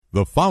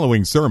The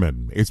following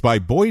sermon is by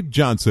Boyd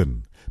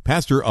Johnson,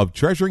 pastor of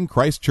Treasuring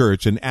Christ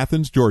Church in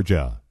Athens,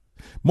 Georgia.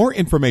 More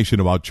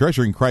information about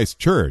Treasuring Christ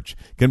Church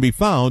can be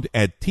found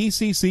at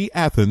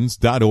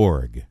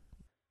tccathens.org.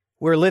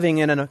 We're living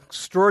in an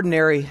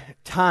extraordinary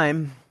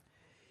time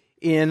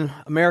in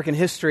American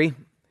history,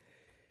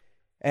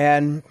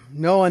 and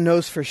no one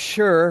knows for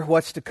sure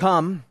what's to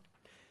come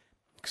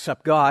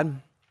except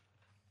God.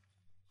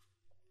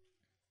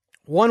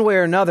 One way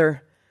or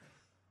another,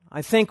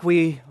 I think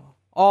we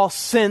all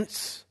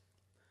sense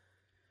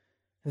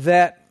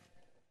that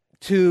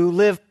to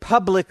live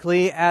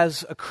publicly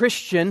as a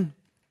Christian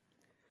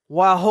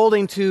while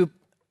holding to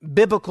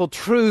biblical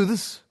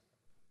truths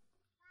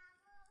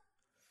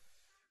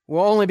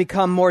will only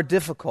become more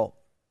difficult.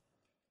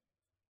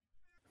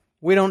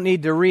 We don't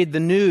need to read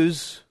the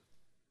news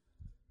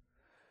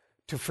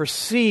to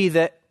foresee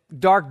that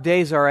dark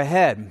days are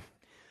ahead.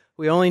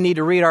 We only need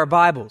to read our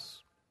Bibles.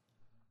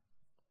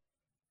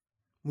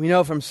 We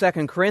know from 2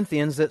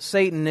 Corinthians that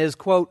Satan is,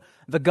 quote,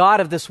 the god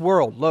of this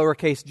world,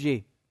 lowercase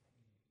g.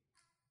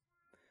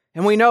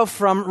 And we know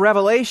from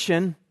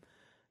Revelation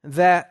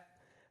that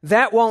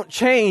won't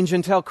change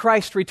until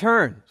Christ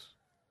returns.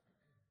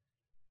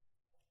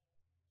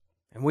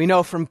 And we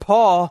know from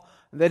Paul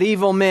that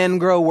evil men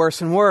grow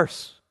worse and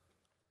worse.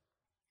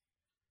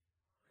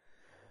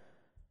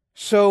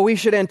 So we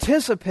should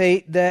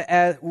anticipate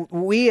that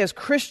we as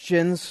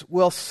Christians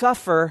will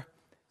suffer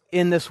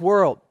in this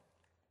world.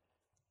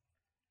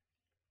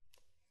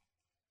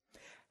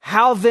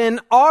 How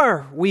then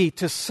are we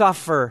to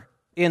suffer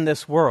in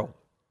this world?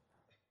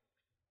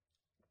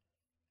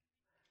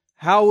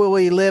 How will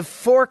we live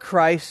for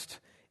Christ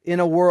in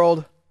a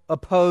world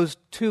opposed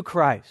to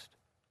Christ?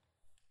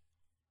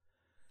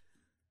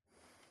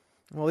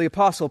 Well, the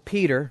Apostle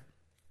Peter,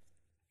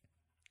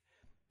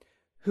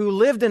 who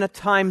lived in a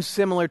time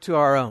similar to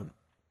our own,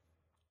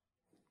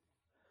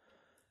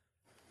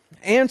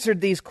 answered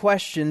these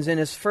questions in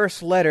his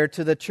first letter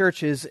to the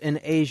churches in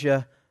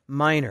Asia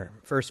Minor,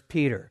 1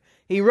 Peter.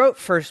 He wrote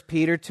 1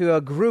 Peter to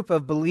a group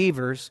of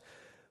believers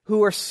who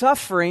were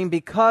suffering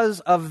because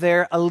of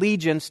their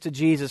allegiance to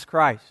Jesus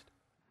Christ.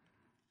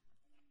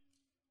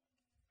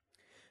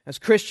 As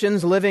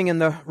Christians living in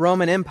the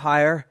Roman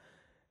Empire,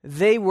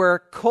 they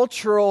were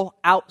cultural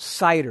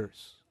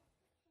outsiders,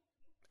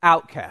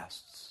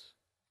 outcasts,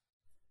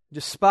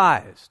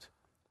 despised,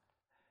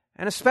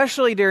 and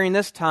especially during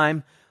this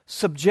time,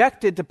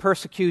 subjected to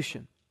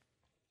persecution.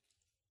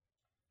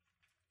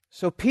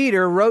 So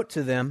Peter wrote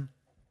to them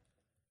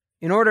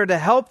in order to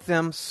help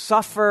them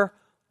suffer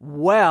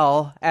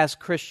well as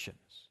Christians.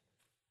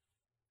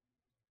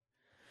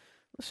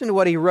 Listen to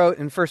what he wrote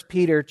in 1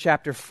 Peter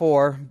chapter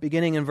 4,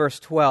 beginning in verse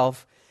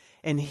 12.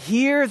 And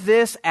hear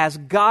this as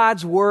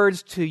God's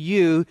words to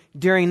you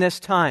during this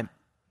time.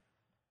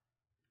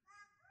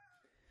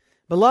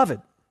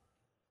 Beloved,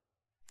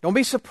 don't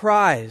be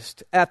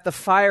surprised at the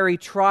fiery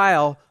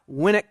trial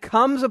when it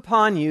comes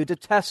upon you to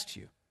test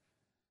you,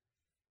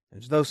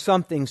 as though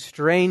something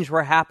strange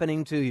were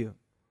happening to you.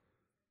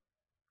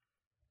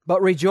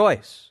 But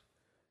rejoice,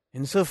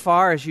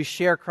 insofar as you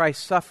share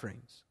Christ's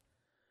sufferings,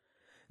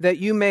 that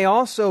you may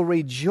also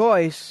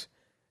rejoice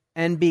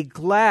and be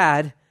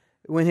glad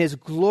when His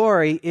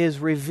glory is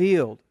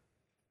revealed.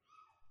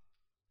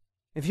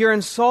 If you're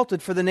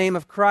insulted for the name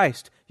of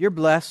Christ, you're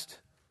blessed,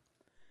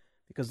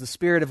 because the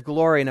Spirit of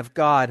glory and of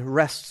God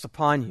rests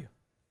upon you.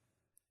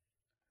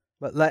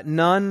 But let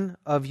none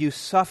of you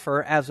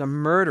suffer as a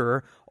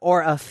murderer,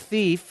 or a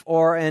thief,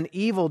 or an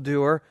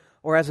evildoer,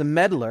 or as a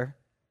meddler.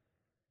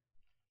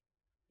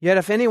 Yet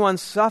if anyone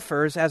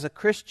suffers as a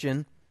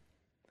Christian,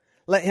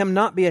 let him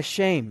not be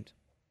ashamed,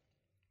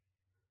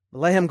 but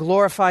let him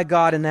glorify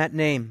God in that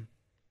name.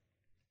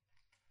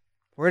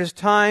 For it is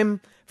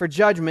time for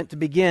judgment to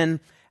begin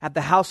at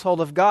the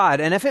household of God.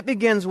 And if it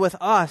begins with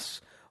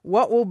us,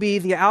 what will be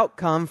the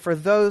outcome for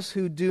those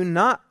who do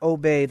not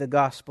obey the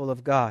gospel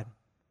of God?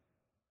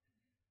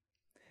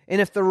 And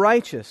if the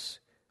righteous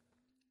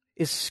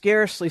is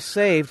scarcely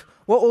saved,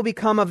 what will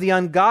become of the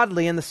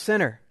ungodly and the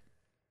sinner?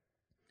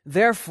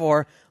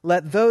 Therefore,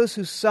 let those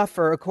who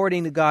suffer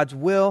according to God's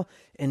will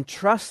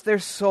entrust their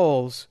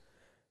souls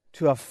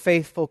to a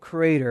faithful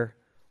Creator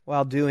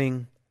while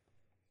doing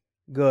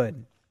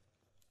good.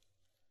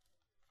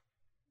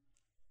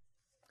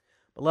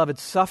 Beloved,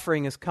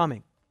 suffering is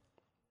coming.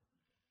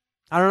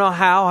 I don't know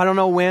how, I don't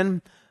know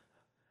when,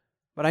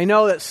 but I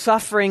know that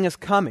suffering is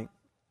coming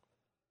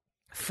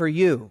for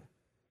you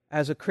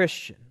as a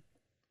Christian.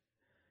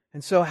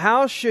 And so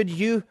how should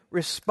you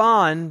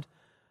respond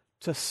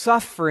to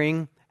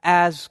suffering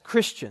as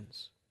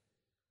Christians?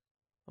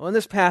 Well, in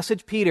this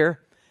passage, Peter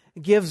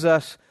gives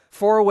us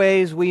 4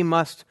 ways we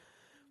must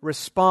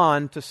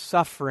respond to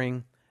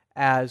suffering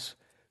as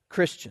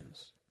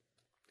Christians.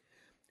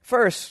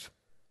 First,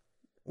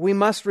 we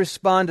must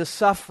respond to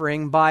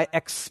suffering by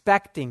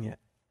expecting it.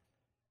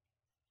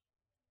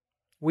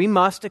 We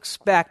must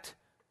expect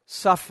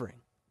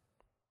suffering.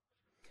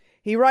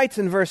 He writes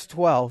in verse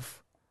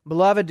 12,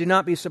 Beloved, do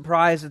not be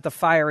surprised at the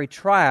fiery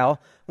trial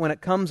when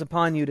it comes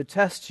upon you to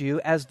test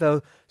you, as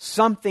though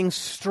something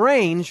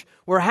strange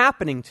were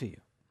happening to you.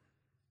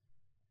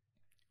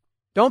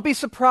 Don't be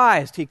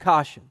surprised, he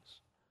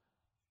cautions,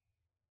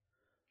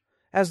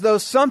 as though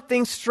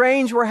something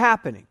strange were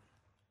happening.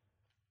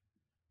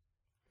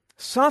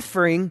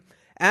 Suffering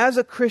as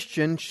a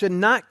Christian should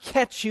not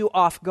catch you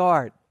off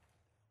guard,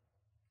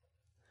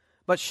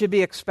 but should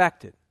be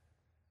expected.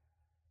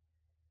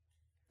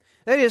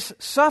 That is,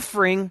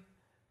 suffering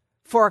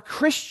for a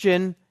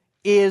Christian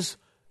is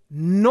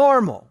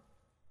normal.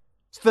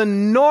 It's the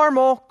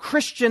normal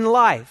Christian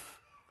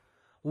life,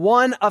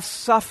 one of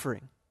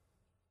suffering.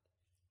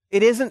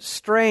 It isn't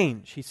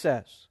strange, he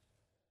says.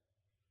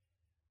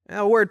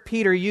 Now, the word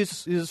Peter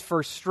uses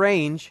for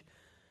strange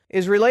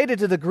is related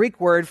to the Greek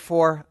word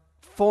for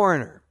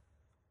foreigner.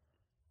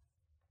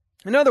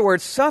 In other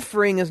words,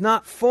 suffering is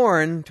not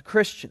foreign to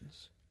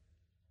Christians.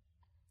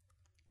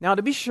 Now,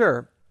 to be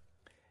sure,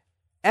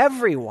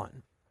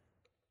 everyone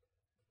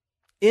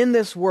in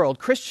this world,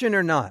 Christian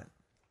or not,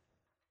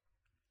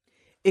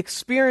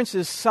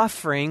 experiences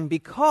suffering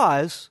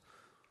because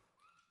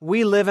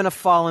we live in a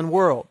fallen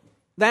world.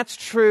 That's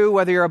true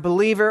whether you're a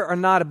believer or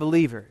not a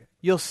believer.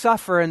 You'll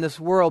suffer in this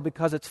world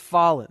because it's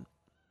fallen.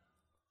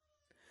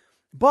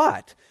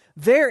 But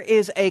there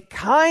is a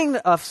kind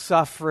of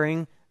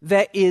suffering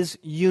that is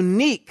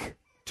unique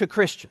to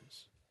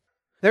Christians.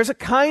 There's a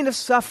kind of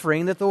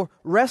suffering that the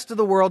rest of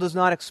the world does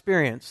not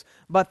experience,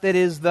 but that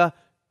is the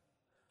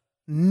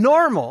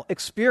normal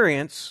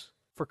experience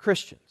for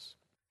Christians.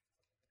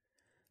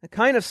 The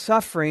kind of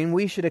suffering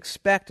we should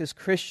expect as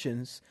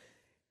Christians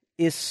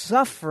is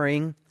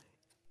suffering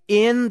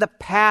in the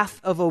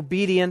path of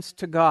obedience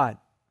to God.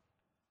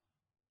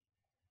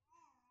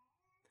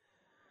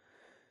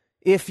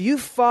 If you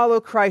follow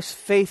Christ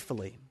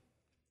faithfully,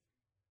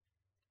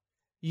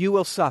 you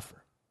will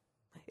suffer.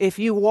 If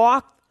you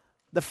walk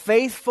the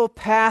faithful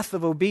path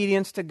of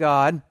obedience to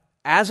God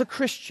as a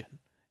Christian,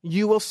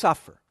 you will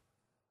suffer.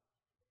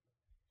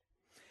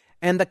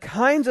 And the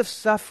kinds of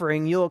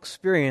suffering you'll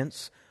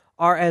experience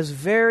are as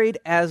varied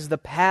as the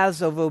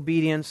paths of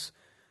obedience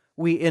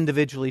we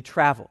individually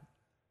travel.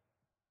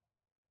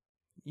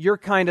 Your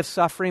kind of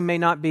suffering may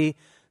not be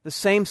the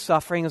same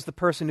suffering as the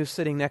person who's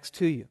sitting next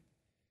to you.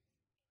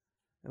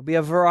 There'll be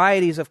a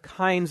varieties of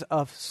kinds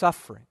of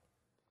suffering.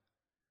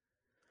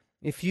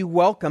 If you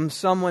welcome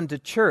someone to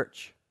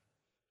church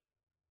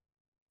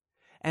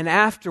and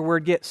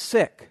afterward get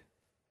sick,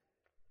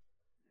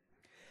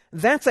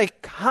 that's a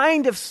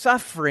kind of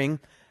suffering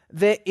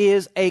that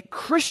is a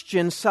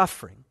Christian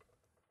suffering.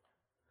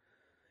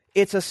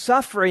 It's a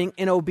suffering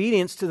in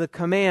obedience to the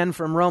command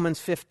from Romans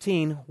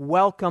 15,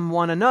 welcome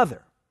one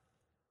another.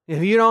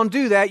 If you don't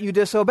do that, you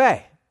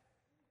disobey.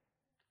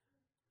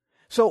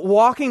 So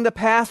walking the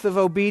path of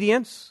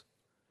obedience,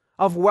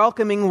 of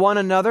welcoming one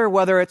another,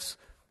 whether it's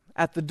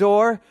at the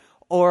door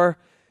or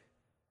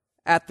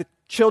at the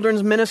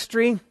children's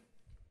ministry,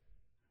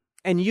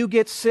 and you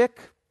get sick,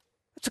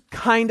 it's a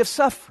kind of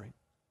suffering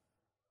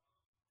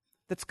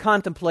that's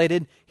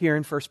contemplated here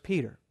in 1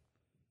 Peter.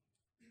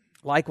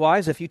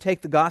 Likewise, if you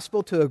take the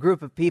gospel to a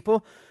group of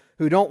people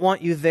who don't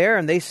want you there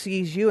and they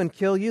seize you and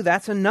kill you,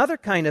 that's another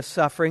kind of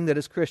suffering that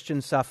is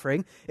Christian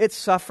suffering. It's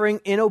suffering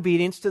in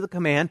obedience to the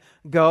command,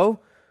 go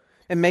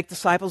and make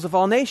disciples of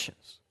all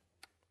nations.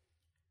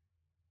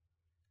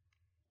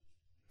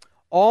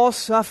 All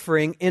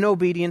suffering in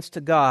obedience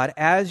to God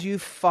as you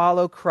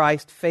follow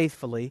Christ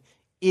faithfully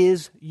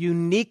is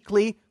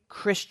uniquely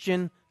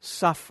Christian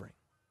suffering.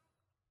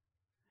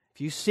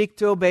 If you seek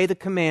to obey the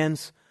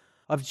commands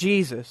of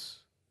Jesus,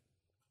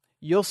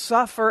 you'll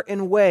suffer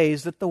in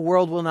ways that the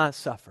world will not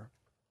suffer.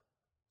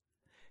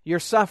 Your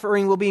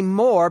suffering will be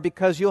more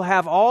because you'll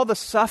have all the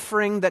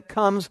suffering that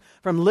comes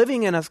from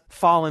living in a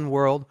fallen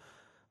world,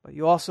 but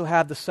you also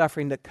have the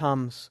suffering that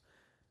comes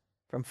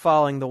from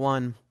following the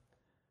one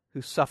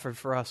who suffered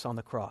for us on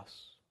the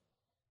cross.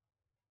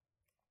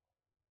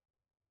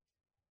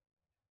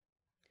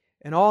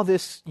 And all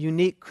this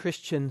unique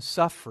Christian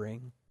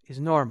suffering is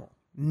normal.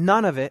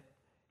 None of it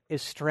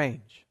is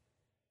strange.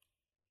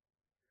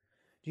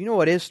 Do you know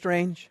what is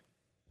strange?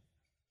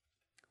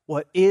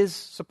 What is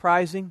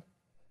surprising?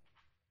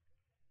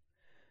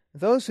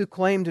 Those who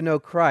claim to know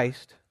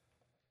Christ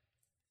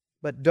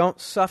but don't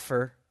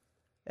suffer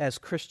as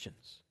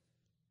Christians.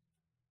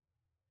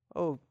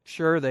 Oh,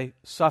 sure, they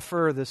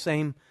suffer the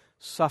same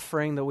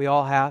suffering that we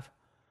all have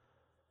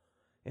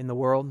in the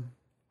world.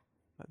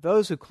 But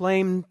those who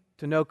claim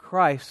to know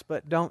Christ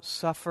but don't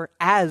suffer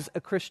as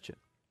a Christian,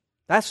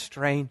 that's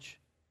strange.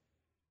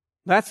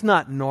 That's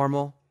not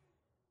normal.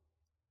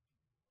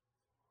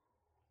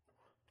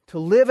 To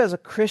live as a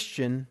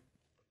Christian,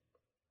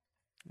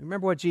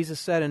 remember what Jesus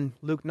said in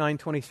Luke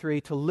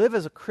 9:23, to live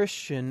as a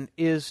Christian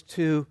is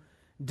to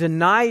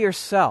deny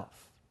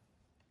yourself,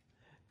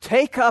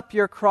 take up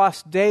your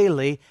cross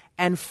daily,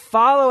 and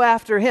follow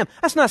after Him.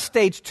 That's not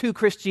stage 2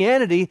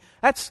 Christianity,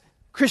 that's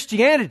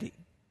Christianity.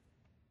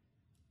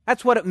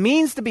 That's what it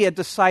means to be a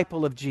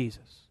disciple of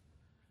Jesus.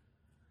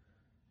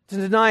 To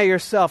deny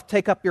yourself,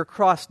 take up your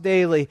cross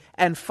daily,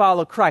 and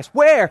follow Christ.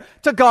 Where?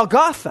 To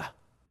Golgotha.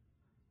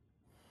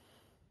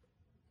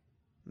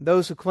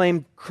 Those who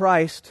claim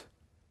Christ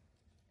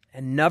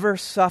and never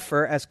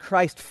suffer as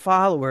Christ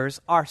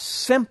followers are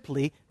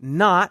simply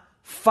not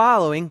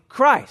following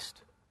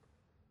Christ.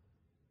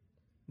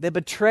 They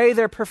betray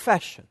their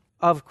profession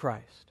of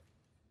Christ.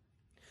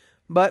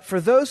 But for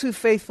those who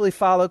faithfully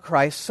follow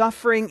Christ,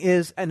 suffering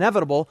is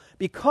inevitable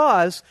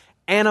because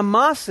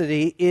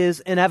animosity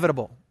is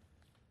inevitable.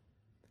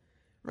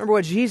 Remember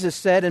what Jesus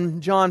said in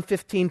John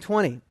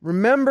 15:20.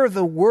 Remember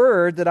the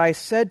word that I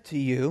said to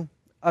you,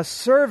 a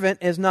servant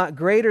is not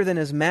greater than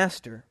his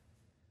master.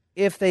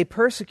 If they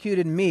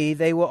persecuted me,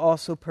 they will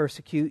also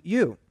persecute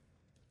you.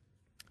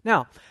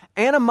 Now,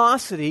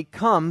 animosity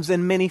comes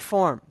in many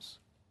forms.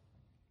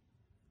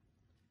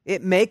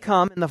 It may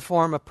come in the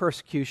form of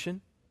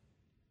persecution,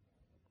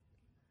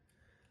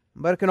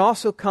 but it can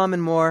also come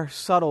in more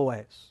subtle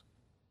ways.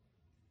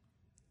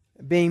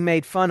 Being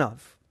made fun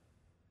of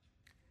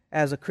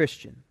as a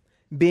Christian,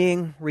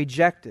 being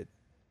rejected,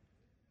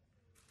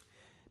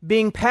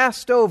 being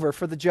passed over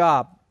for the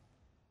job,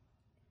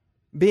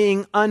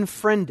 being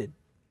unfriended,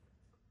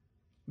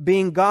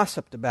 being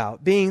gossiped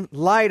about, being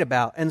lied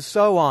about, and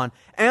so on.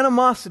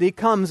 Animosity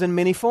comes in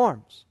many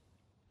forms.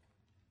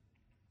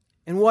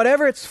 In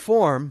whatever its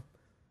form,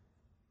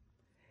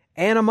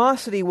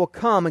 animosity will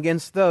come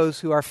against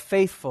those who are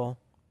faithful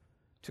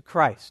to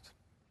Christ.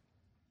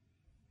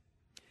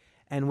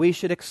 And we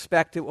should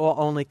expect it will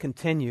only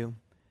continue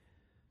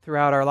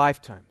throughout our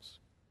lifetimes.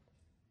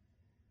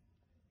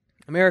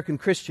 American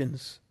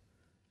Christians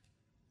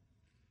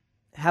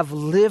have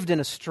lived in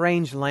a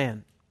strange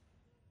land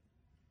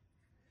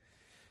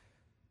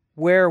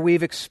where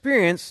we've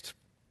experienced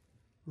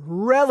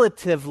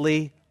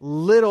relatively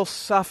little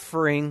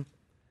suffering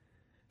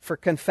for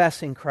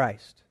confessing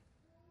Christ.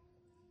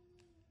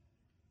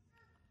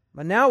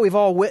 But now we've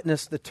all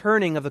witnessed the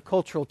turning of the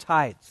cultural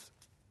tides.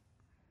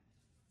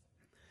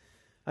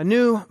 A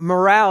new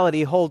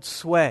morality holds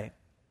sway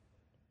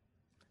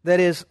that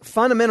is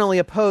fundamentally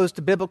opposed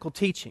to biblical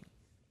teaching.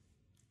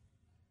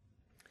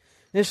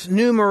 This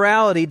new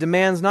morality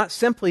demands not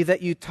simply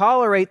that you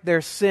tolerate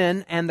their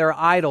sin and their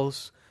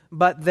idols,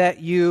 but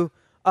that you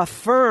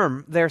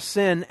affirm their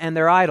sin and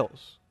their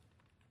idols.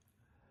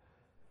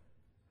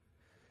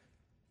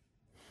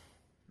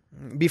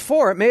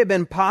 Before, it may have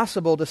been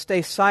possible to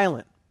stay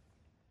silent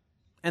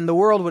and the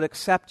world would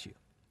accept you.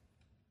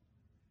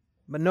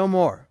 But no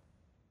more.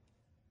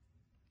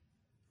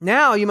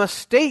 Now you must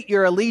state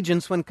your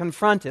allegiance when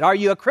confronted. Are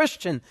you a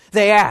Christian?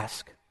 They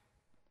ask.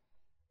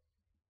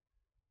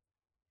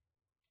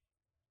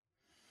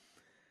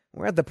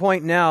 We're at the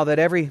point now that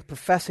every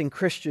professing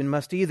Christian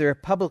must either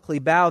publicly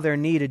bow their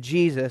knee to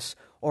Jesus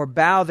or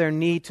bow their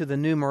knee to the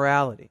new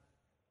morality.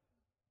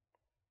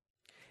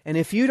 And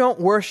if you don't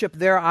worship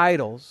their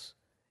idols,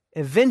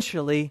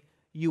 eventually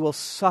you will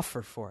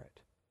suffer for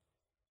it.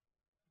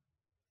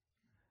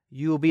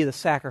 You will be the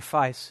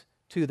sacrifice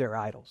to their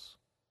idols.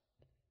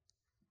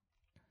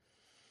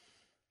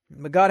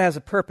 But God has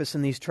a purpose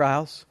in these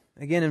trials.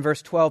 Again, in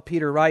verse 12,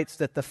 Peter writes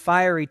that the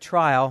fiery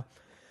trial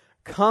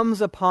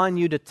comes upon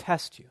you to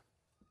test you.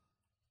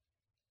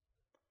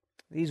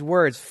 These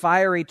words,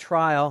 fiery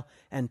trial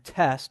and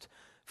test,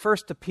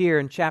 first appear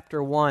in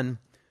chapter 1,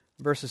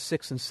 verses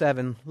 6 and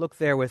 7. Look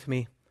there with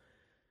me.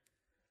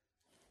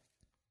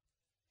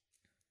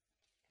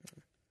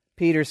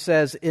 Peter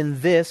says, in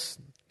this,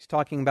 he's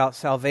talking about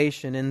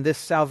salvation, in this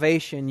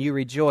salvation you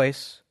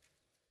rejoice.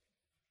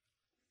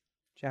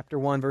 Chapter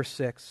 1, verse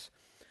 6.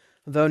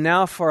 Though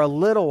now for a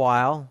little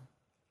while,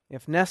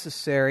 if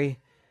necessary,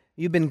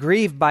 you've been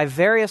grieved by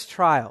various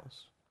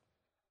trials,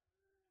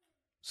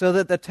 so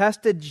that the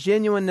tested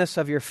genuineness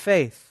of your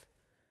faith,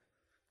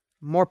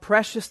 more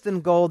precious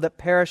than gold that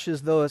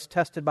perishes though it's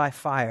tested by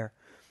fire,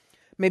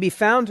 may be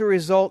found to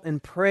result in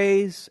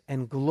praise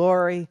and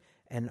glory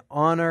and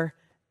honor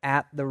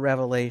at the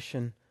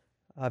revelation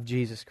of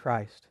Jesus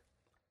Christ.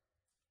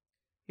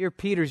 Here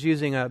Peter's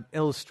using an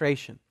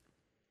illustration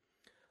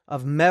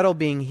of metal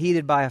being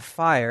heated by a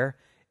fire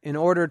in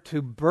order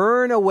to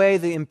burn away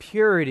the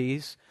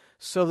impurities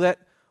so that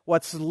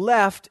what's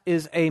left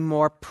is a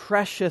more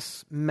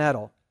precious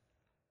metal.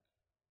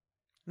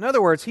 In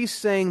other words, he's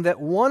saying that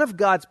one of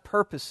God's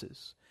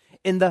purposes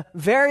in the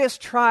various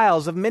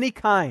trials of many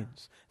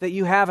kinds that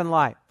you have in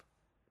life,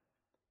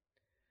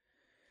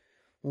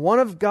 one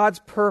of God's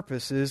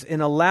purposes in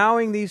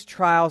allowing these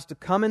trials to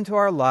come into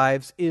our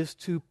lives is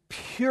to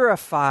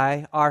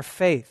purify our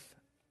faith.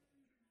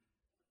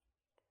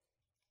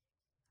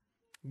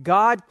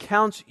 God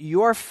counts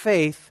your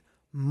faith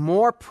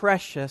more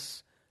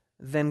precious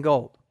than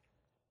gold.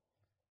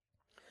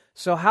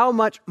 So how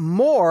much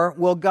more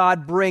will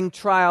God bring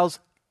trials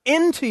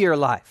into your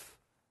life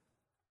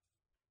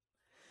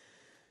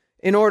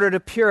in order to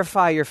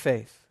purify your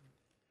faith?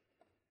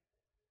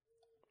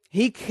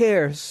 He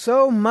cares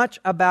so much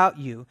about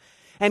you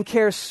and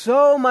cares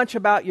so much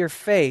about your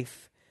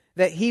faith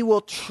that He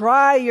will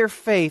try your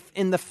faith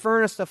in the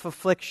furnace of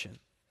affliction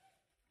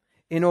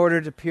in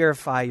order to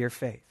purify your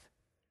faith.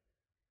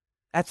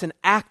 That's an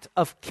act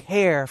of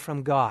care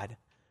from God.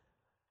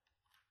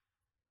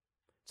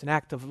 It's an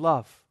act of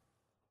love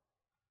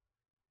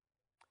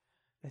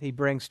that He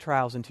brings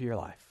trials into your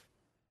life.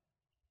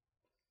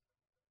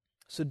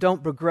 So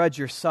don't begrudge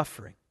your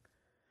suffering.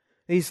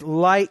 These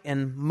light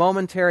and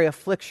momentary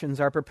afflictions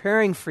are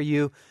preparing for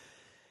you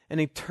an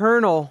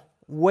eternal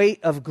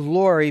weight of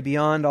glory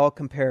beyond all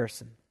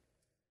comparison.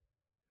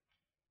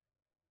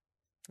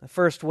 The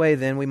first way,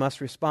 then, we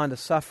must respond to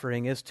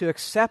suffering is to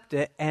accept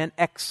it and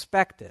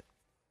expect it.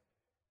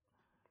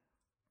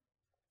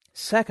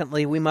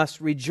 Secondly, we must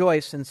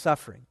rejoice in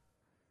suffering.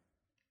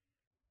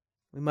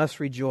 We must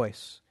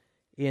rejoice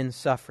in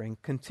suffering.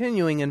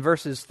 Continuing in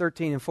verses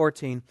 13 and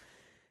 14,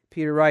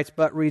 Peter writes,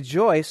 "But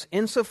rejoice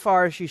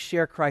insofar as you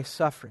share Christ's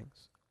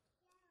sufferings,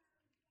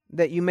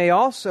 that you may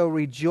also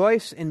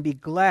rejoice and be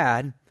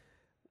glad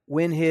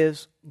when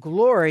His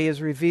glory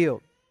is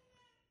revealed.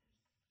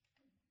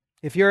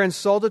 If you're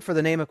insulted for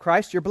the name of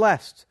Christ, you're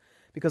blessed,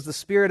 because the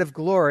Spirit of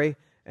glory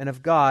and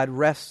of God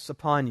rests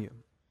upon you."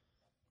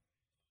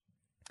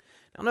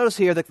 Now notice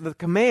here that the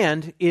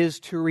command is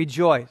to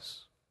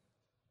rejoice.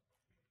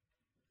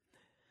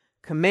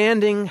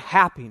 Commanding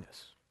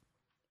happiness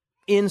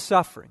in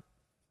suffering.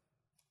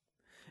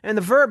 And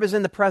the verb is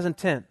in the present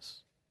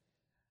tense,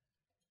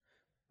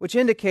 which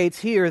indicates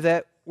here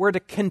that we're to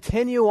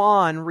continue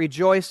on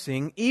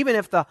rejoicing even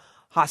if the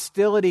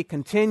hostility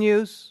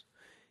continues,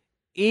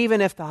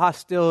 even if the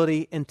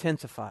hostility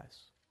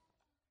intensifies.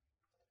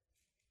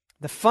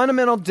 The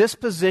fundamental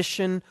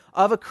disposition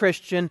of a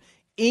Christian,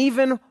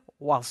 even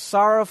while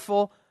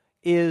sorrowful,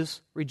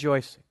 is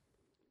rejoicing.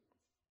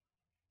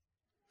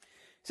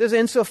 It says,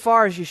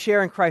 insofar as you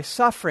share in Christ's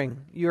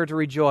suffering, you are to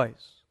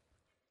rejoice.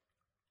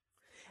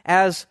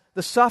 As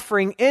the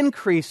suffering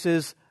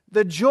increases,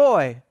 the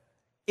joy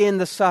in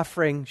the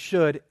suffering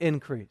should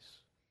increase.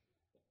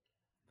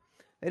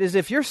 That is,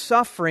 if your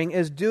suffering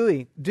is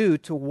due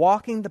to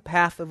walking the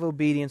path of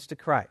obedience to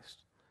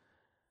Christ,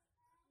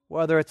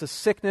 whether it's a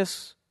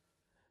sickness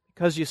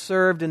because you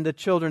served in the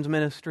children's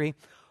ministry,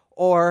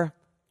 or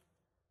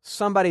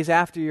somebody's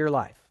after your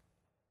life.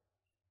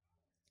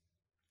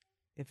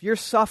 If your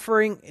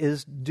suffering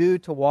is due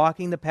to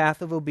walking the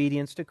path of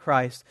obedience to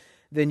Christ,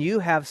 then you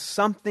have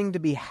something to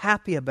be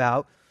happy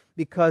about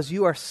because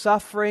you are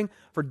suffering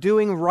for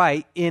doing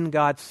right in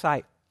God's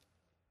sight.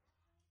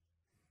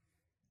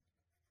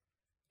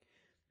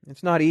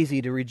 It's not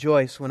easy to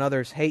rejoice when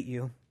others hate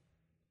you.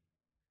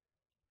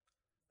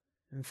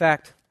 In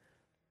fact,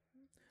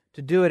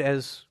 to do it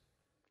as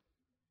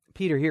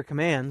Peter here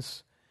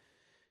commands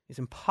is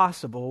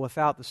impossible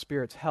without the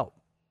Spirit's help.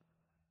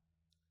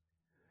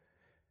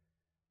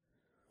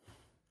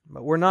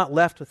 But we're not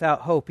left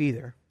without hope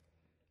either.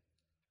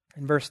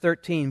 In verse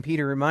 13,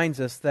 Peter reminds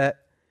us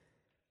that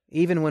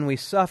even when we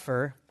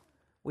suffer,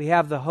 we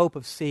have the hope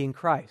of seeing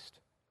Christ.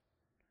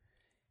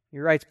 He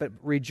writes, "But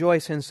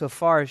rejoice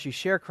insofar as you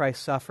share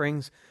Christ's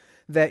sufferings,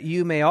 that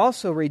you may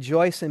also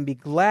rejoice and be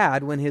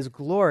glad when His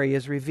glory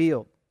is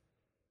revealed."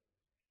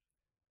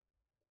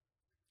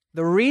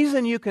 The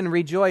reason you can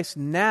rejoice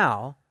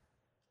now,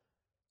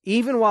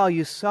 even while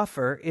you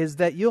suffer, is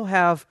that you'll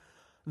have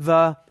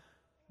the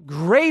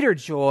greater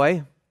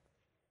joy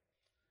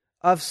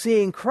of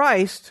seeing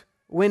Christ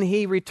when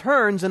He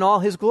returns in all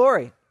His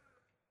glory.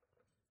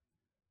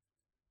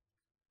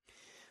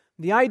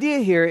 The idea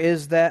here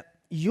is that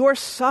your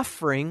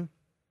suffering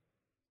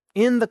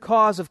in the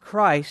cause of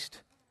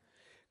Christ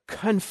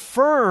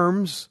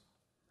confirms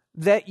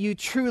that you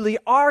truly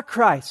are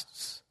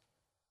Christ's.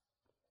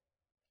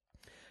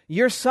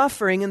 Your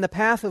suffering in the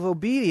path of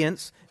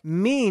obedience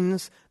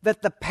means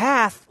that the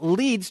path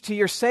leads to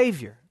your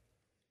Savior.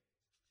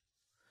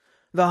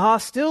 The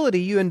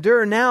hostility you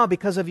endure now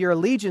because of your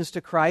allegiance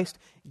to Christ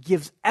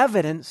gives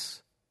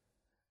evidence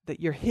that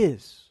you're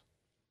His.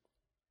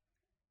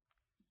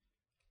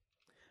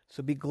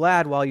 So be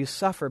glad while you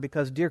suffer,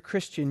 because, dear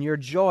Christian, your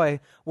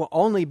joy will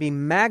only be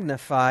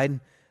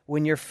magnified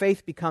when your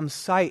faith becomes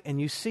sight and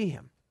you see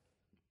Him.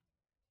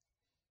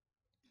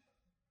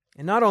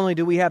 And not only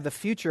do we have the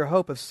future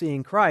hope of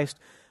seeing Christ,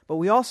 but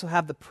we also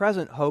have the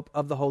present hope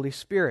of the Holy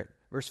Spirit.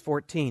 Verse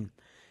 14,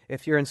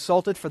 "If you're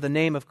insulted for the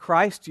name of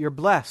Christ, you're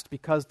blessed,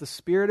 because the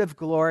Spirit of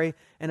glory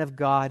and of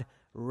God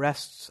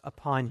rests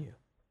upon you."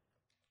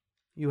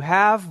 You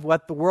have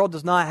what the world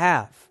does not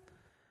have.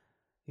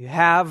 You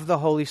have the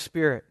Holy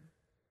Spirit,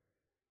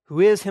 who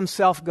is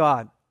Himself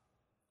God.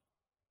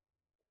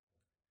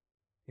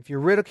 If you're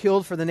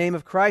ridiculed for the name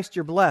of Christ,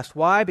 you're blessed.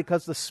 Why?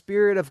 Because the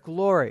Spirit of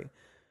glory,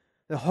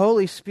 the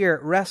Holy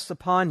Spirit, rests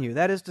upon you.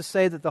 That is to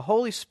say that the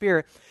Holy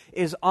Spirit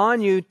is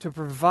on you to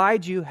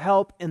provide you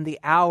help in the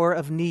hour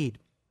of need.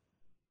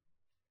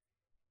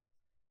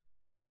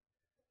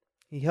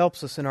 He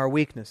helps us in our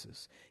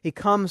weaknesses. He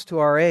comes to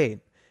our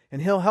aid,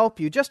 and He'll help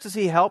you just as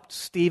He helped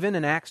Stephen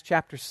in Acts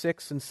chapter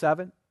 6 and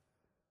 7.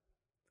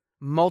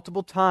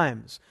 Multiple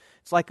times.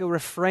 It's like a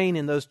refrain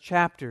in those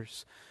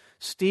chapters.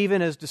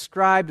 Stephen is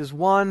described as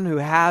one who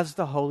has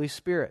the Holy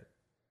Spirit.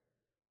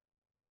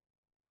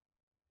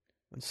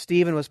 When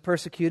Stephen was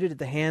persecuted at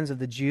the hands of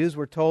the Jews,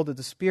 we're told that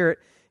the Spirit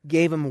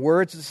gave him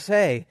words to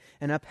say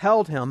and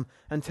upheld him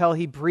until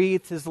he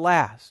breathed his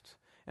last.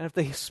 And if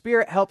the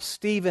Spirit helps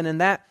Stephen in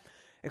that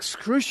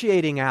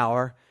excruciating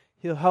hour,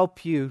 He'll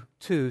help you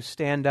too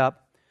stand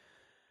up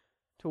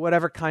to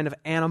whatever kind of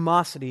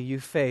animosity you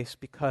face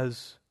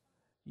because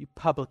you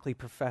publicly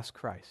profess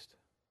Christ.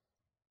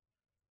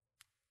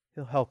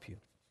 He'll help you.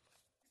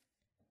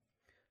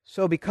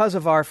 So because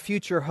of our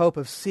future hope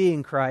of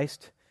seeing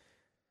Christ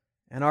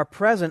and our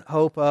present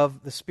hope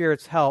of the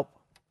Spirit's help,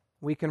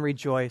 we can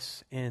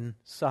rejoice in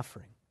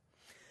suffering.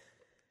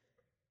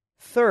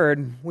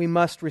 Third, we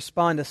must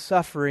respond to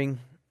suffering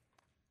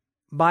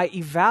by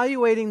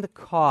evaluating the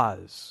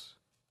cause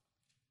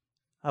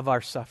of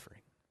our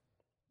suffering.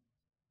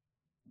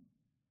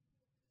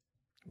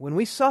 When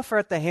we suffer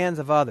at the hands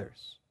of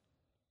others,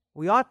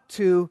 we ought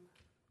to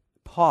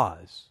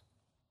pause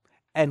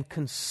and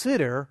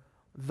consider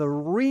the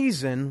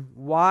reason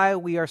why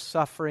we are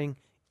suffering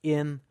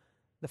in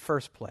the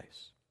first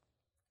place.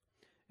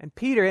 And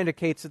Peter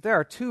indicates that there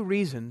are two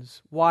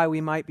reasons why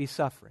we might be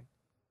suffering.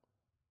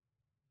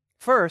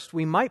 First,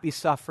 we might be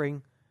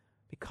suffering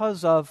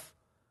because of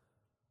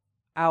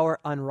our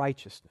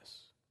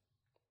unrighteousness.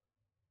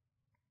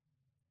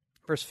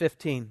 Verse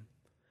 15,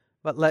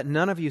 but let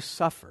none of you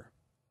suffer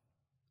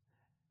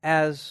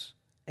as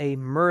a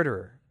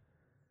murderer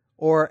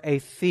or a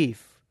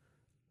thief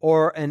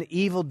or an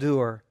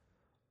evildoer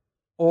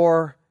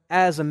or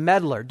as a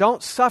meddler.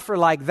 Don't suffer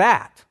like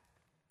that.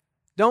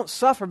 Don't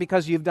suffer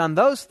because you've done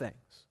those things.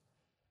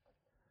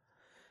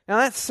 Now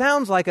that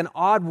sounds like an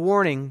odd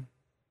warning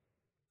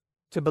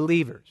to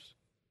believers.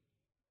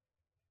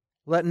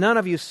 Let none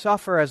of you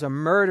suffer as a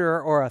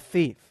murderer or a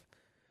thief.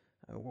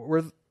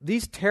 Were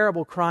these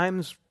terrible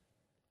crimes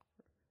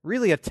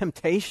really a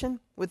temptation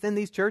within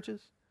these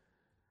churches?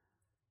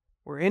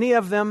 Were any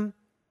of them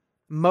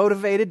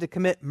motivated to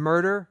commit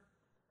murder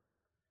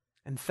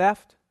and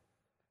theft?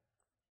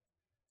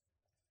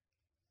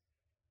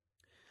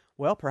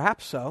 Well,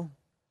 perhaps so.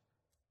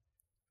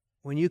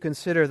 When you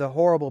consider the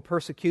horrible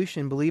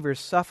persecution believers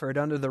suffered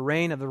under the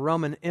reign of the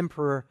Roman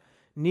Emperor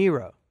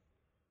Nero.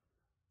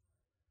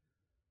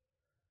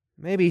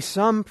 Maybe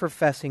some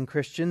professing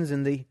Christians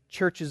in the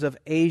churches of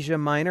Asia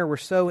Minor were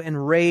so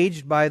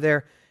enraged by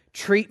their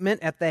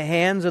treatment at the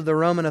hands of the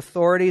Roman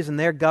authorities and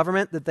their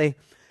government that they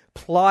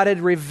plotted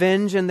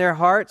revenge in their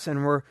hearts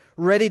and were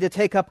ready to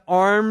take up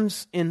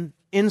arms in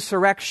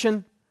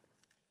insurrection.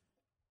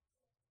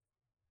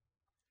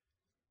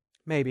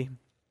 Maybe.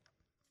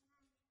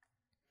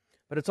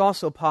 But it's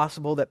also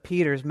possible that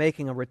Peter's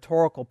making a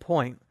rhetorical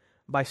point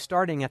by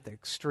starting at the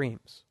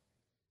extremes.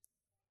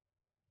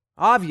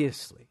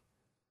 Obviously,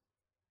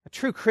 a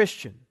true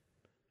Christian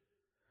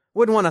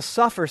wouldn't want to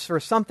suffer for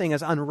something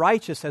as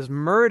unrighteous as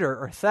murder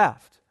or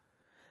theft.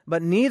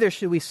 But neither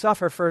should we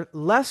suffer for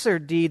lesser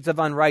deeds of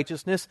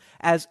unrighteousness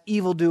as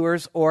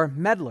evildoers or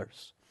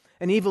meddlers.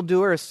 An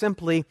evildoer is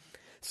simply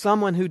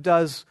someone who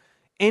does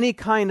any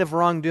kind of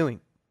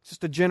wrongdoing. It's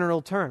just a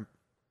general term.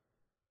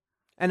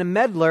 And a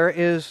meddler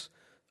is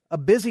a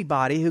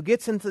busybody who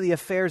gets into the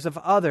affairs of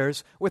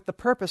others with the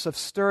purpose of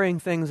stirring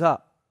things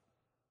up.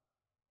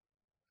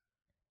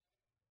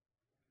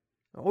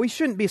 We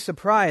shouldn't be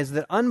surprised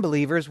that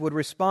unbelievers would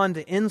respond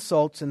to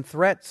insults and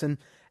threats and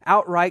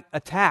outright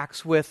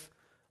attacks with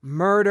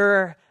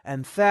murder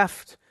and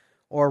theft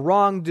or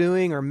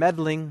wrongdoing or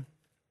meddling.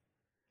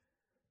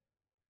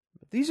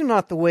 But these are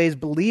not the ways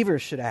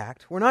believers should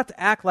act. We're not to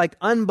act like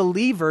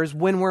unbelievers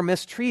when we're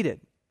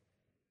mistreated.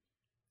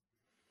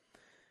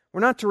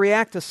 We're not to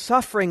react to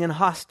suffering and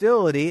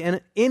hostility in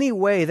any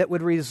way that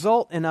would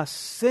result in us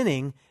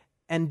sinning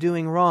and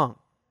doing wrong.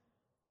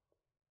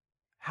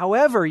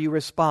 However you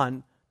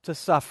respond to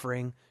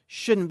suffering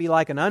shouldn't be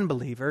like an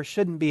unbeliever,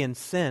 shouldn't be in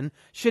sin,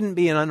 shouldn't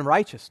be in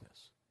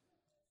unrighteousness.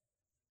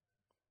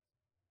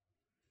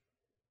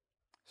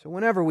 So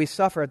whenever we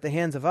suffer at the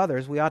hands of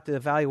others, we ought to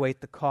evaluate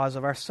the cause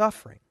of our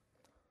suffering.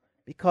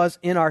 Because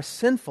in our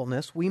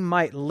sinfulness, we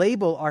might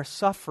label our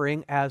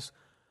suffering as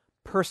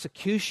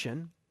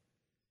persecution,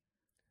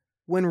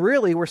 when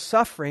really we're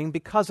suffering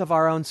because of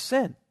our own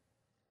sin.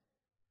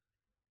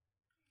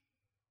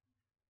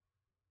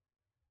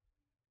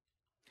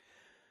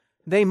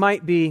 They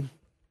might be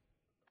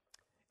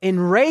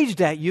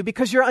enraged at you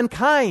because you're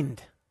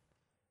unkind.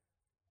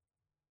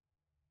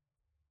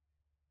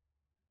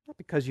 Not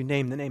because you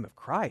name the name of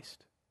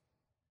Christ.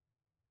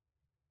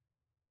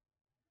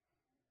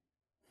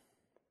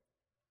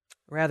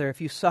 Rather,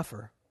 if you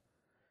suffer,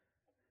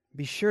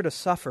 be sure to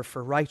suffer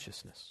for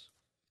righteousness.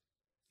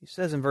 He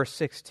says in verse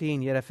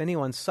 16, yet if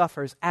anyone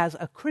suffers as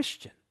a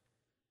Christian,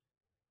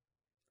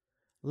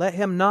 let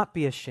him not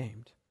be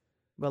ashamed,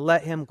 but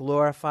let him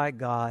glorify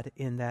God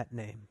in that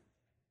name.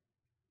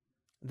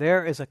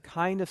 There is a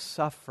kind of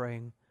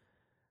suffering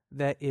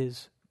that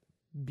is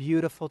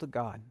beautiful to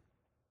God.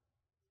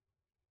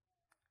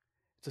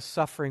 It's a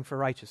suffering for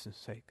righteousness'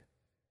 sake.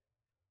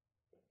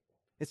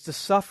 It's to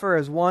suffer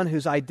as one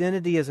whose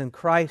identity is in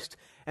Christ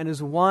and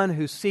as one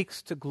who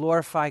seeks to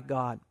glorify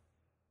God.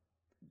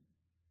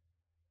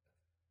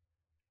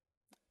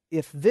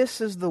 If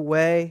this is the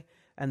way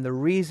and the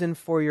reason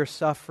for your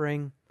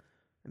suffering.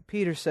 And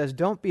Peter says,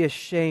 don't be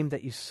ashamed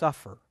that you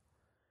suffer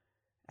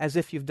as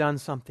if you've done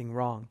something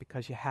wrong,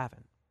 because you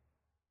haven't.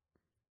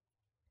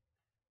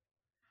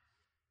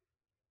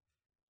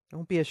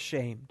 Don't be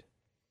ashamed.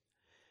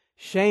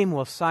 Shame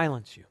will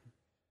silence you.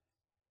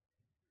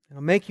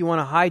 It'll make you want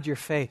to hide your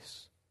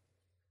face.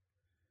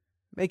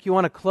 Make you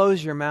want to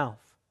close your mouth.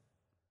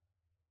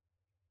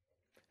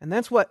 And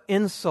that's what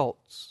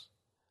insults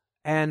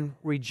and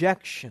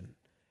rejection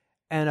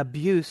and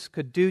abuse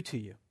could do to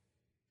you.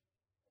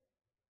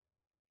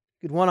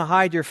 You'd want to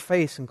hide your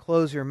face and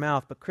close your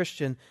mouth. But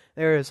Christian,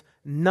 there is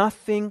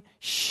nothing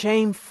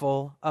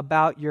shameful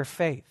about your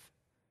faith.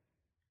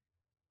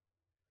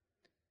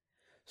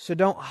 So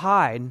don't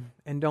hide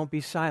and don't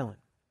be silent.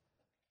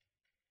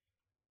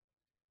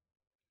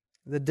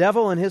 The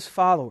devil and his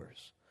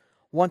followers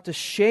want to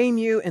shame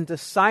you into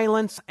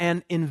silence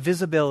and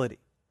invisibility.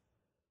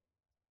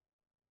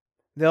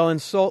 They'll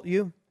insult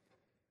you,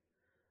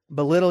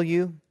 belittle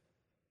you,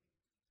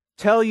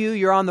 tell you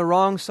you're on the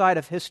wrong side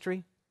of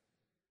history,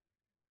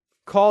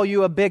 call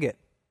you a bigot,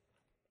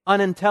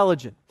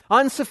 unintelligent,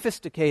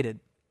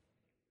 unsophisticated,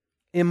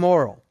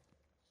 immoral.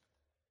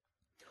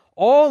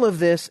 All of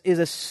this is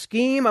a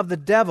scheme of the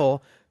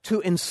devil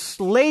to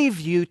enslave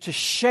you to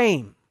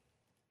shame.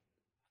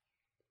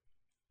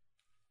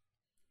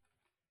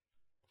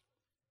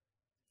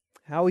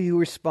 How will you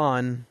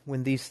respond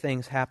when these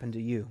things happen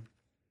to you?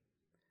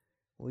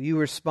 Will you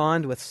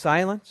respond with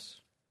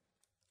silence?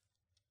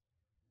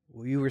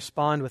 Will you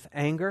respond with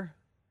anger?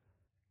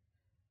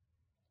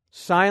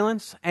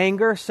 Silence,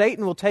 anger,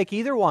 Satan will take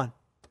either one.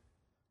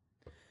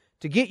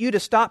 To get you to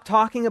stop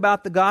talking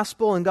about the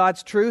gospel and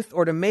God's truth,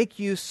 or to make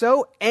you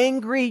so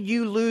angry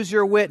you lose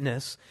your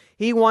witness.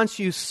 He wants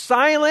you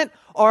silent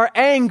or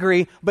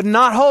angry, but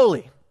not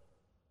holy.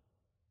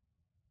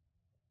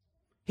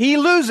 He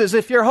loses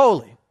if you're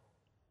holy.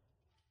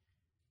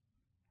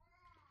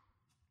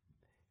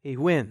 He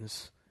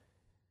wins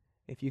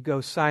if you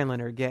go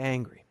silent or get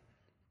angry.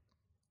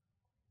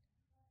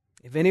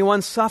 If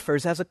anyone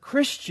suffers as a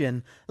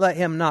Christian, let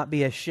him not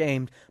be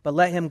ashamed, but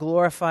let him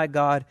glorify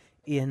God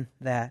in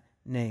that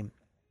name.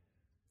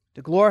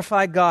 To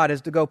glorify God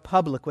is to go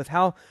public with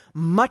how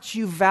much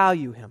you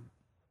value Him.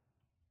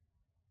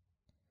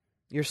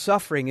 Your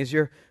suffering is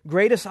your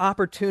greatest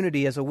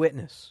opportunity as a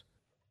witness.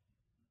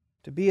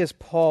 To be as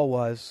Paul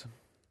was,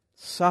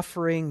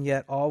 suffering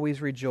yet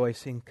always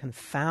rejoicing,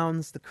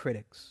 confounds the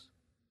critics.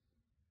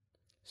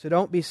 So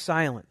don't be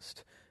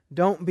silenced.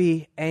 Don't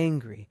be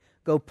angry.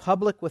 Go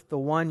public with the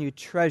one you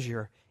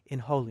treasure in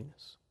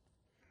holiness.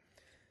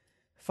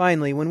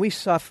 Finally, when we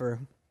suffer,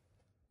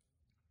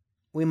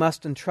 we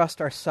must entrust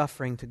our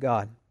suffering to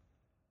God.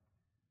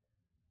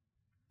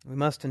 We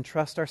must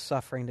entrust our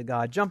suffering to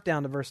God. Jump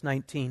down to verse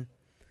 19.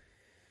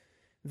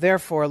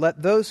 Therefore,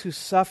 let those who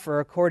suffer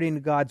according to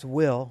God's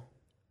will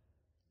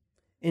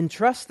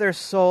entrust their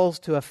souls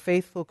to a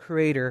faithful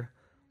Creator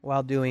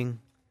while doing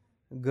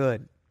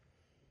good.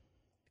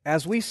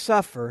 As we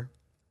suffer,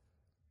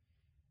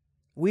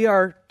 we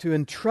are to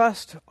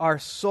entrust our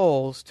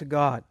souls to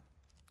God.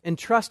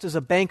 Entrust is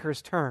a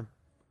banker's term,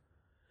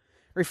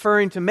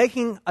 referring to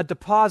making a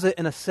deposit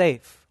in a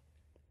safe.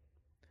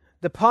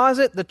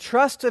 Deposit the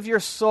trust of your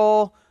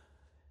soul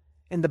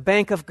in the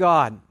bank of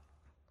God.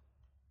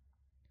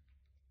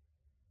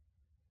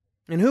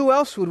 And who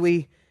else would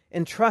we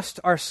entrust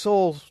our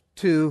souls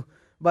to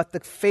but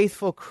the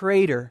faithful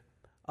Creator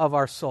of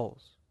our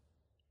souls?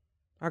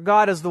 Our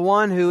God is the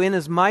one who in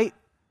His might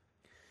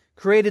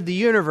created the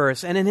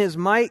universe, and in His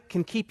might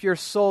can keep your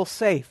soul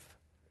safe.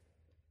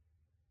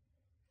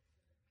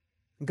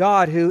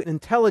 God, who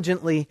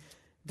intelligently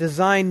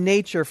designed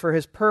nature for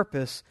His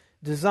purpose,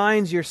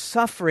 designs your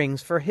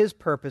sufferings for His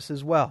purpose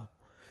as well.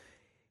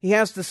 He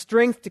has the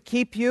strength to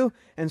keep you,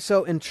 and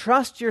so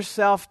entrust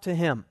yourself to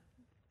Him.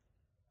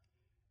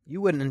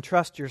 You wouldn't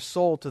entrust your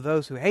soul to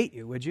those who hate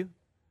you, would you?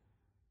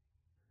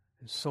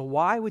 So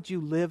why would you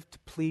live to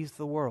please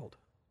the world?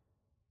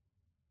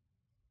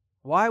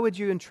 Why would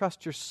you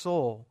entrust your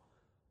soul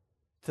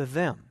to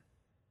them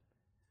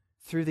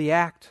through the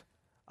act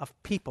of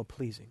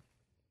people-pleasing?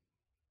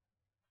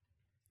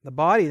 The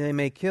body they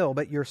may kill,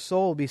 but your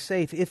soul will be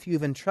safe if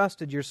you've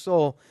entrusted your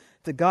soul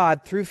to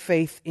God through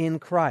faith in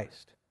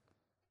Christ.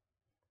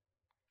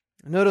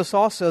 Notice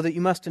also that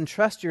you must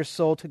entrust your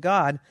soul to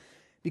God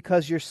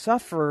because your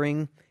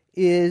suffering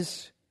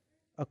is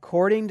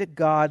according to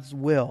God's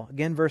will.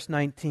 Again, verse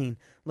 19.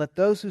 Let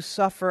those who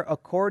suffer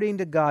according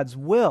to God's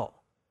will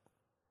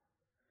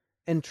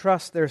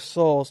entrust their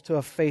souls to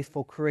a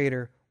faithful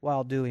Creator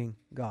while doing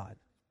God.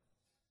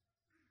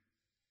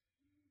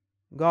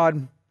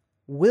 God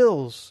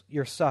wills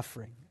your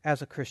suffering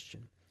as a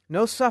Christian.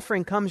 No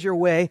suffering comes your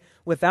way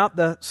without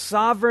the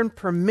sovereign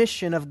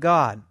permission of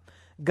God.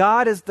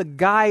 God is the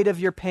guide of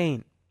your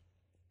pain.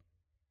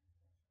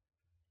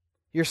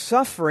 Your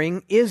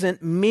suffering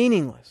isn't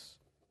meaningless.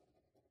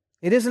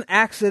 It isn't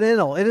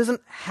accidental. It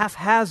isn't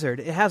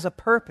haphazard. It has a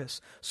purpose.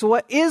 So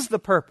what is the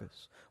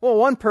purpose? Well,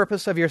 one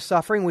purpose of your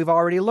suffering we've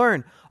already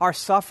learned. Our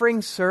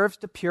suffering serves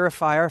to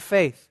purify our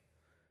faith.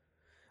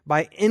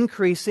 by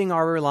increasing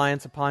our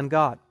reliance upon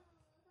God.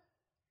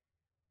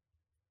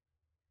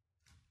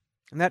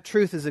 And that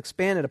truth is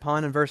expanded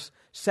upon in verse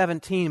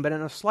 17, but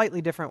in a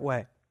slightly different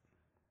way.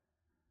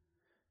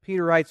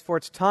 Peter writes, "For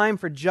it's time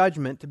for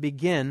judgment to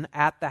begin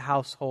at the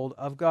household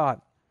of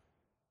God."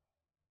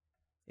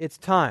 It's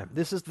time.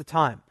 This is the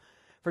time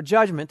for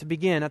judgment to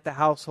begin at the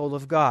household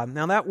of God.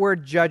 Now, that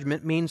word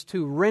judgment means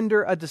to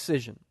render a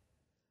decision.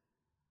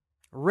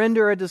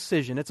 Render a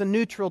decision. It's a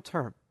neutral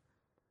term.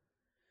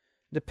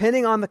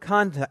 Depending on the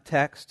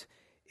context,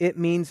 it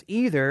means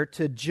either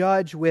to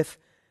judge with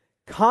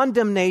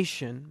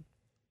condemnation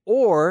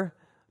or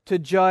to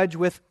judge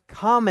with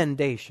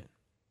commendation.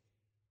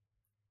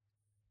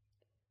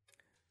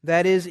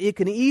 That is, it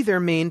can either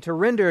mean to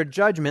render a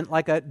judgment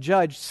like a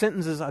judge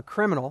sentences a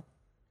criminal,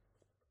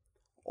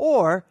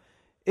 or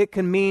it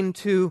can mean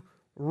to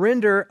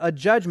render a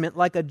judgment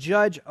like a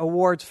judge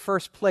awards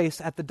first place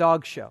at the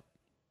dog show.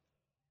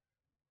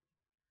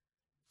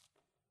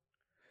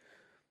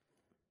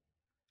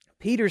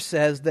 Peter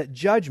says that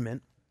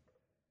judgment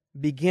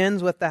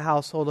begins with the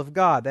household of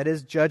God. That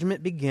is,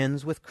 judgment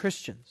begins with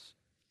Christians.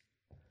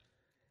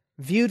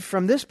 Viewed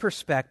from this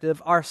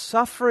perspective, our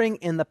suffering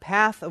in the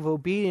path of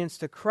obedience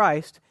to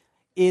Christ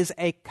is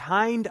a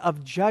kind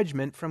of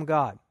judgment from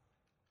God.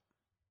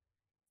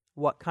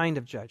 What kind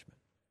of judgment?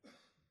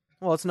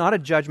 Well, it's not a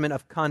judgment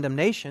of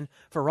condemnation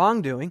for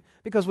wrongdoing,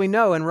 because we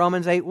know in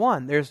Romans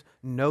 8:1 there's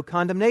no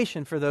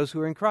condemnation for those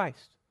who are in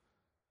Christ.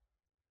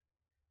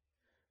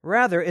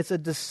 Rather, it's a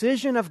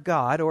decision of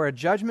God or a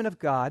judgment of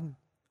God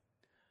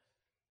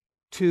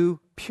to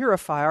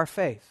purify our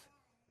faith.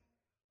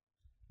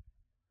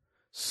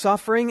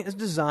 Suffering is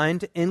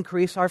designed to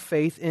increase our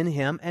faith in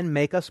Him and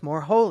make us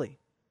more holy.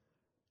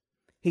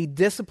 He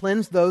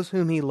disciplines those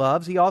whom He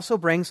loves. He also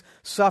brings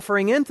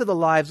suffering into the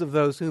lives of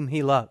those whom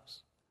He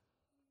loves.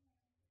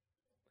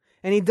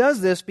 And He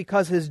does this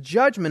because His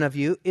judgment of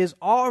you is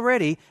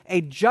already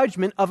a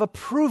judgment of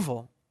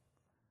approval.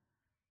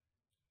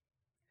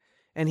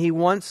 And He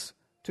wants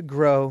to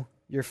grow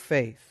your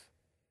faith.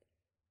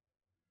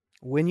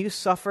 When you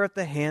suffer at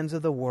the hands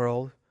of the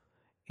world,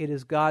 it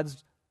is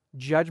God's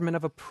judgment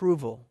of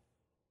approval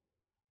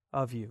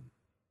of you.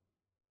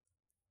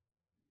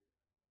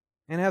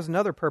 And it has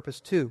another purpose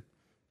too.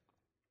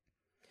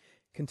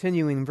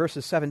 Continuing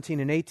verses 17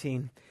 and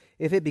 18,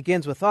 if it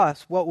begins with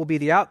us, what will be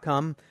the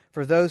outcome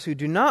for those who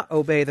do not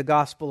obey the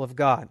gospel of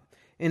God?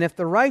 And if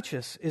the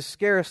righteous is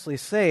scarcely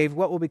saved,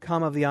 what will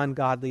become of the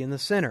ungodly and the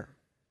sinner?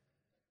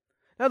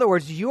 In other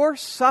words, your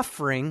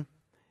suffering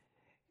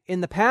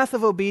in the path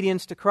of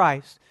obedience to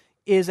Christ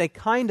is a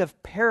kind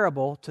of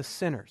parable to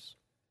sinners.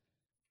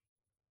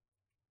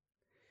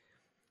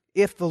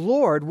 If the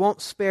Lord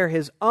won't spare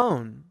His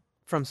own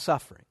from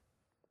suffering,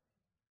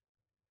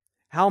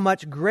 how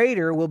much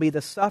greater will be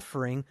the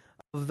suffering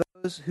of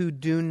those who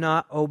do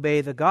not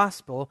obey the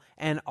gospel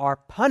and are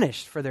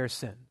punished for their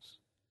sins?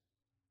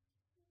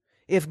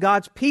 If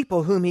God's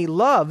people whom He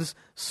loves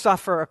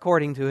suffer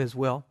according to His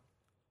will,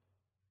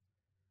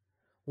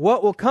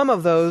 what will come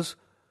of those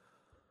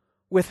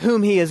with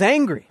whom He is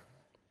angry?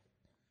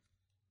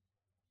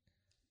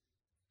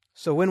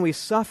 So when we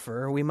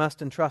suffer, we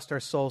must entrust our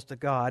souls to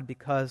God,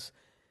 because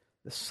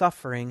the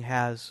suffering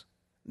has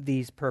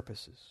these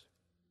purposes: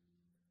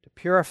 to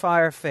purify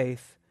our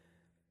faith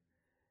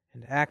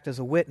and to act as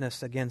a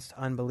witness against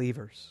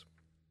unbelievers.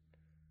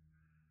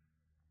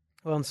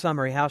 Well, in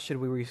summary, how should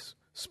we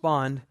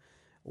respond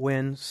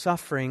when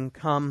suffering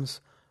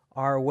comes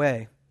our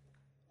way?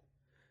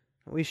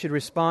 We should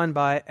respond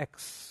by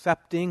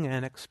accepting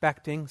and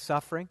expecting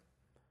suffering,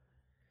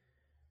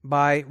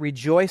 by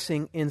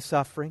rejoicing in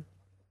suffering,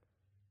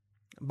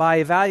 by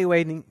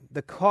evaluating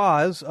the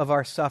cause of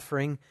our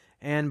suffering,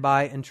 and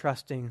by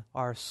entrusting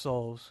our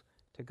souls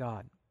to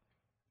God.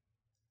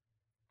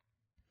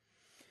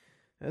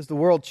 As the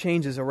world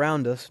changes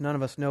around us, none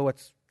of us know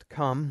what's to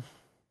come.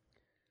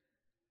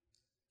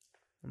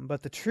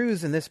 But the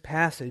truths in this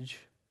passage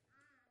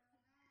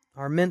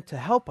are meant to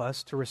help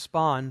us to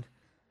respond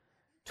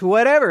to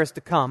whatever is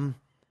to come,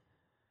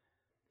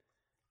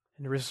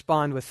 and to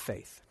respond with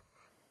faith.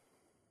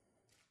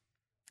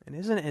 And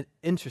isn't it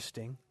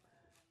interesting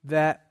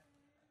that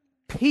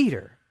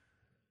Peter,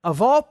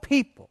 of all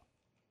people,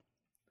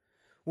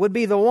 would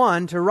be the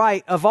one to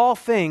write, of all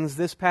things,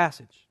 this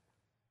passage?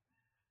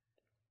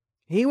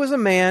 He was a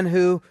man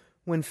who,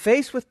 when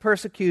faced with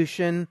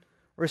persecution,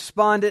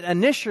 responded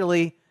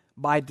initially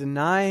by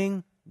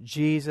denying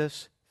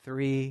Jesus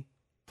 3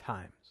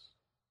 times.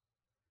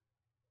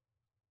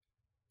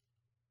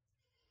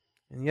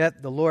 And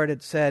yet the Lord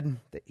had said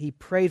that He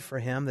prayed for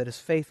him that his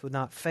faith would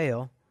not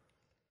fail.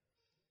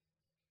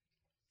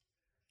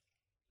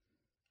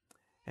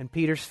 And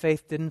Peter's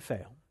faith didn't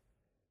fail.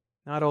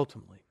 Not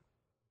ultimately.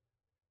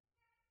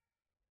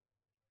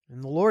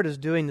 And the Lord is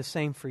doing the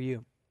same for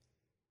you.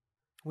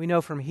 We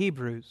know from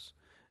Hebrews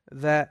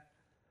that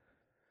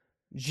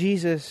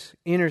Jesus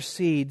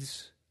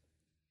intercedes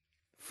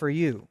for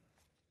you.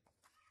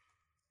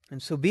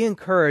 And so be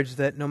encouraged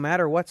that no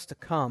matter what's to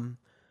come,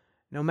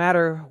 no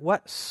matter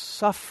what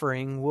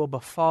suffering will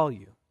befall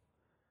you,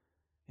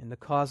 in the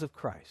cause of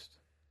Christ.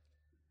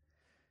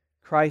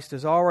 Christ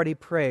has already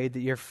prayed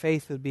that your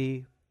faith would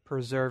be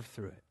preserved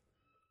through it.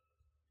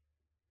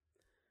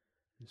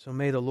 And so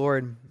may the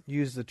Lord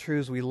use the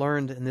truths we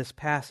learned in this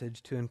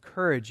passage to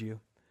encourage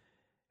you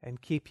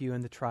and keep you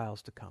in the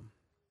trials to come.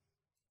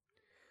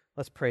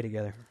 Let's pray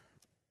together.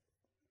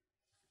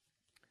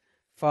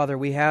 Father,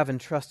 we have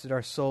entrusted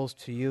our souls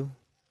to you.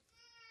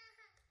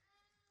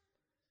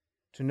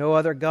 To no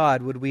other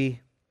God would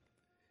we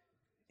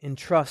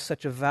entrust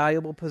such a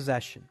valuable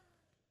possession.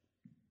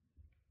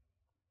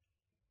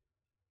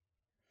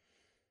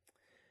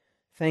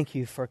 Thank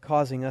you for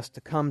causing us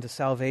to come to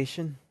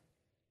salvation.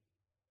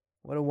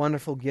 What a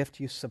wonderful gift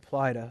you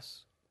supplied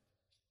us.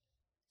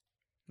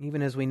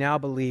 Even as we now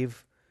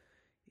believe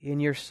in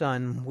your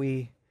Son,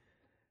 we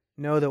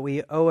know that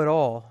we owe it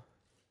all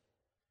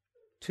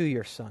to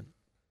your Son.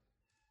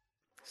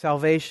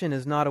 Salvation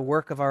is not a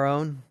work of our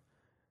own.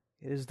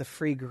 It is the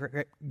free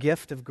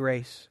gift of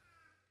grace.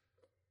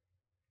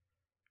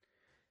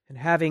 And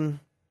having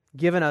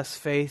given us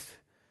faith,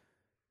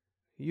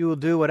 you will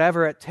do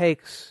whatever it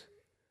takes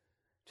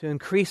to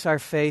increase our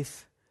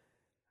faith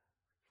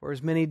for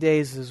as many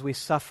days as we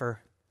suffer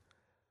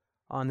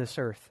on this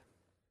earth.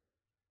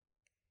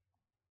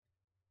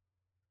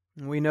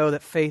 And we know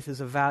that faith is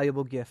a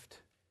valuable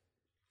gift,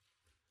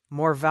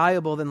 more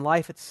valuable than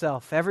life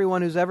itself.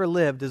 Everyone who's ever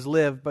lived has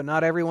lived, but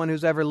not everyone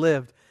who's ever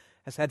lived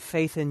has had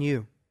faith in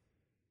you.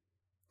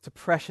 It's a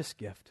precious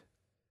gift.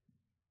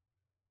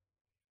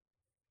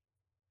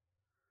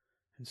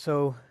 And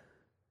so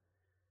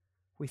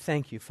we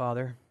thank you,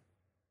 Father,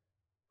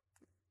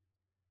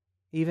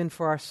 even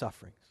for our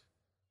sufferings,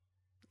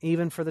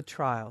 even for the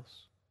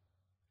trials,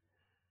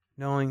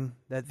 knowing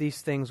that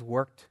these things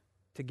worked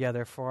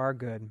together for our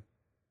good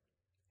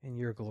and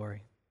your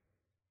glory.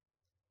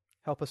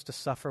 Help us to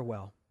suffer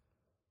well.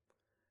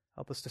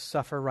 Help us to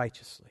suffer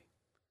righteously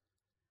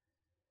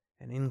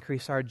and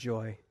increase our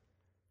joy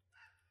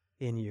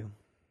in you.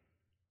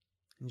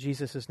 In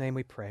Jesus' name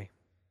we pray.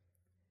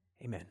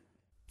 Amen.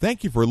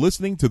 Thank you for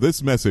listening to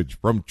this message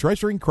from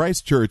Treasuring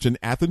Christ Church in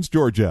Athens,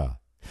 Georgia.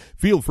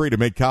 Feel free to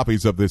make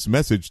copies of this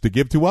message to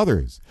give to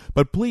others,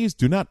 but please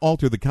do not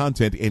alter the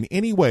content in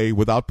any way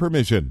without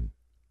permission.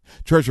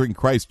 Treasuring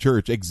Christ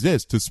Church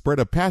exists to spread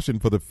a passion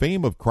for the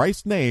fame of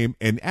Christ's name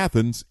in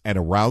Athens and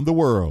around the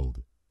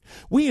world.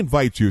 We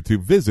invite you to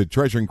visit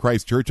Treasuring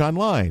Christ Church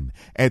online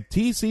at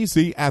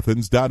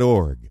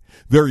tccathens.org.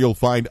 There you'll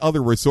find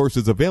other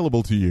resources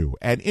available to you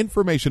and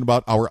information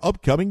about our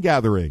upcoming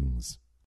gatherings.